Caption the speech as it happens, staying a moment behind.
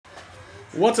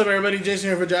What's up, everybody? Jason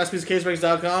here for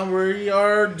JaspysCaseBreaks.com. We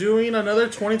are doing another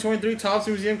 2023 Topps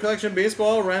Museum Collection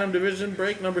Baseball Random Division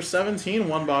Break number 17,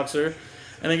 one boxer.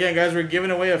 And again, guys, we're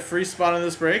giving away a free spot in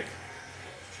this break.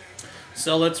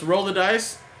 So let's roll the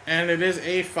dice. And it is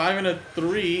a 5 and a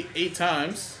 3, 8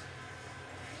 times.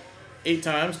 8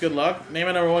 times. Good luck. Name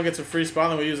at number 1 gets a free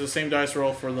spot, and we use the same dice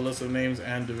roll for the list of names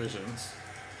and divisions.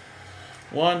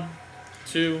 1,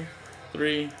 2,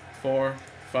 3, 4,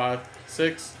 5,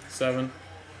 6, 7,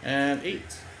 and 8.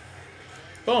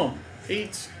 Boom.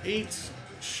 8.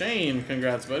 Shane,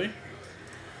 congrats, buddy.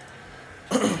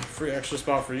 Free extra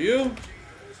spot for you.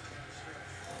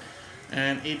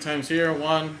 And 8 times here.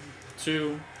 1,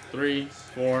 2, 3,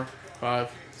 4,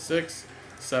 5, 6,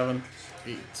 7,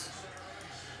 8.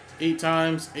 8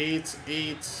 times. 8.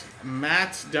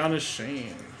 Matt down to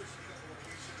Shane.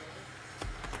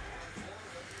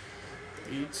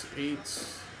 8.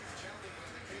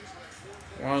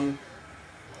 1,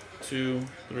 2,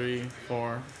 3,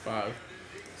 4, 5,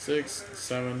 6,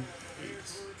 7, 8.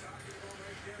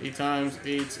 8 times.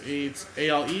 8.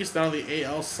 AL East down to the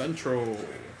AL Central.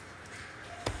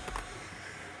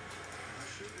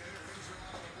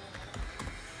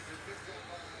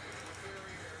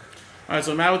 Alright,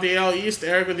 so Matt with the AL East,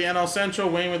 Eric with the NL Central,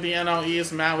 Wayne with the NL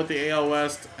East, Matt with the AL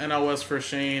West, NL West for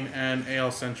Shane, and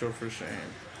AL Central for Shane.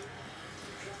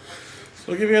 So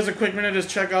we'll give you guys a quick minute to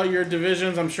check out your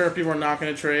divisions. I'm sure people are not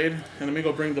going to trade. And let me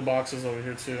go bring the boxes over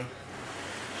here too.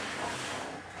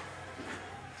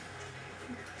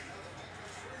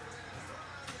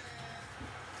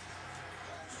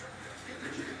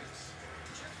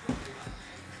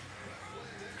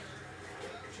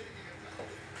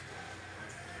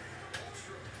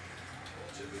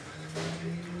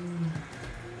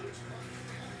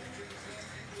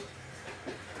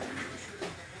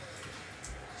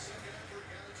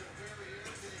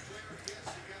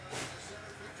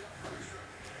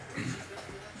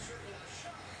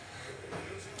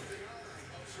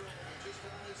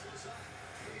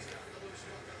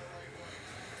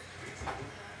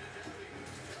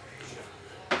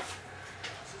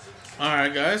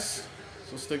 Alright, guys,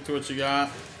 so stick to what you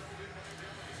got.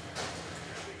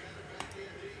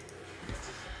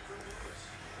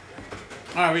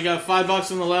 Alright, we got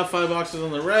 $5 on the left, $5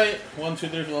 on the right. 1, 2,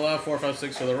 3 for the left, 4, 5,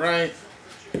 6 for the right.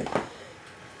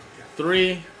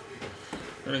 3.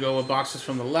 We're going to go with boxes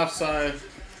from the left side.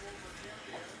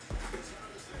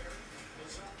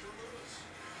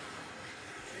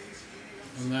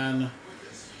 And then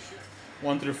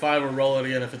 1 through 5, we'll roll it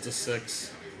again if it's a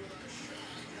 6.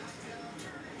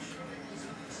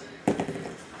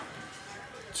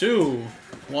 2,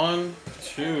 1,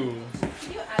 2.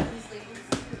 Can you add these labels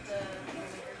with the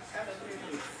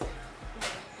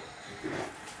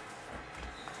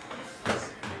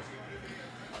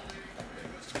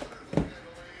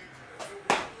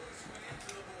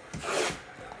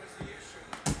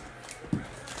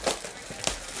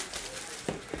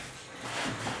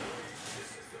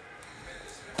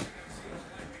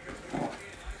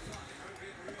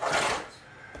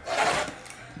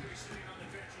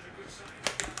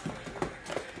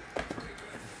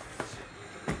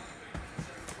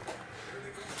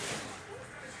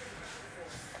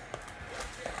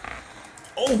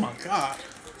Oh my God.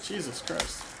 Jesus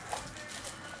Christ.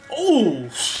 Oh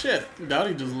shit.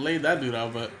 Dowdy just laid that dude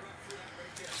out, but.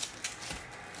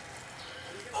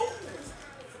 Oh,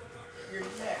 your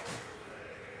neck.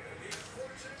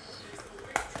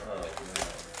 Oh, no.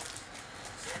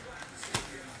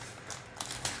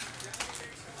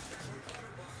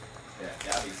 Yeah,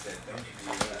 Gabby said, don't you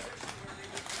do that.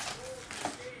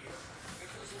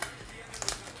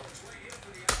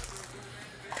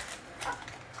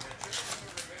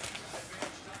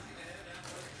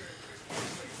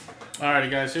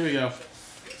 Alrighty, guys, here we go.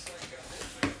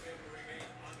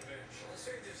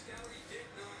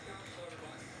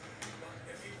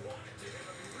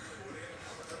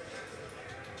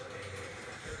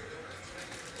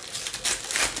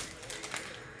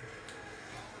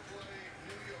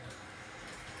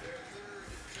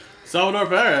 Salvador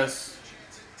Perez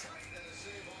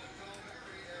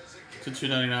to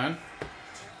 $2.99.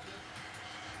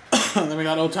 Then we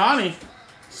got Ohtani,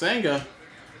 Senga,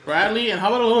 Bradley, and how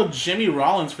about a little Jimmy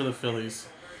Rollins for the Phillies?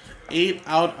 8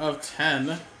 out of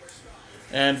 10.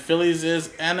 And Phillies is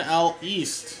NL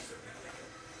East.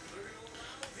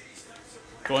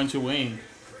 Going to Wayne.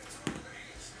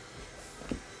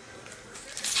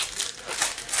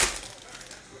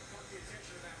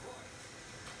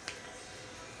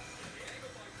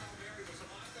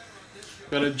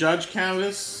 Got a Judge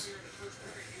canvas.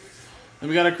 Then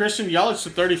we got a Christian Yelich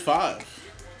to 35.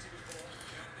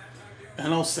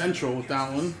 NL Central with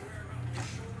that one.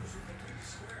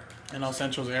 NL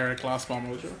Central's Eric, last ball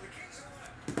mojo.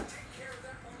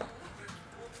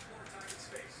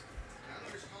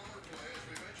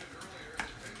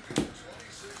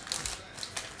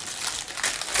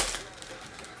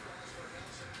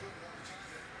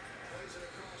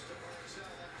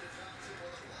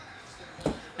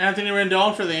 Anthony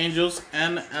Rendon for the Angels,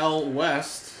 NL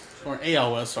West, or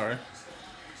AL West, sorry.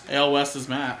 AL West is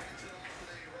Matt.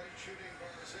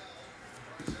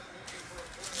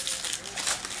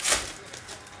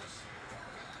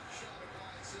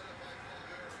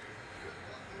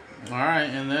 All right,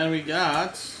 and then we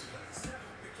got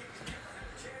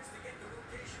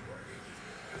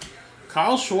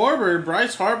Kyle Schwarber,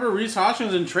 Bryce Harper, Rhys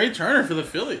Hoskins, and Trey Turner for the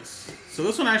Phillies. So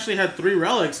this one actually had 3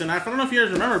 relics, and I don't know if you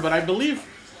guys remember, but I believe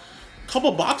a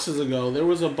couple boxes ago, there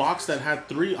was a box that had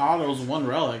 3 autos, 1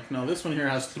 relic. Now this one here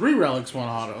has 3 relics, 1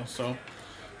 auto, so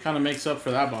kind of makes up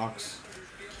for that box.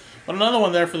 But another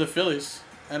one there for the Phillies.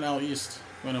 NL East,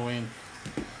 going to win.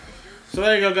 So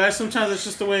there you go, guys. Sometimes it's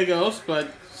just the way it goes, but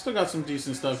still got some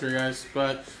decent stuff here, guys.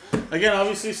 But again,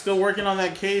 obviously still working on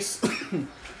that case.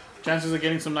 Chances of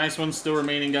getting some nice ones still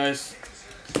remaining, guys.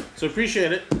 So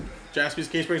appreciate it.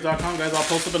 JaspysCaseBreaks.com, guys. I'll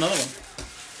post up another one.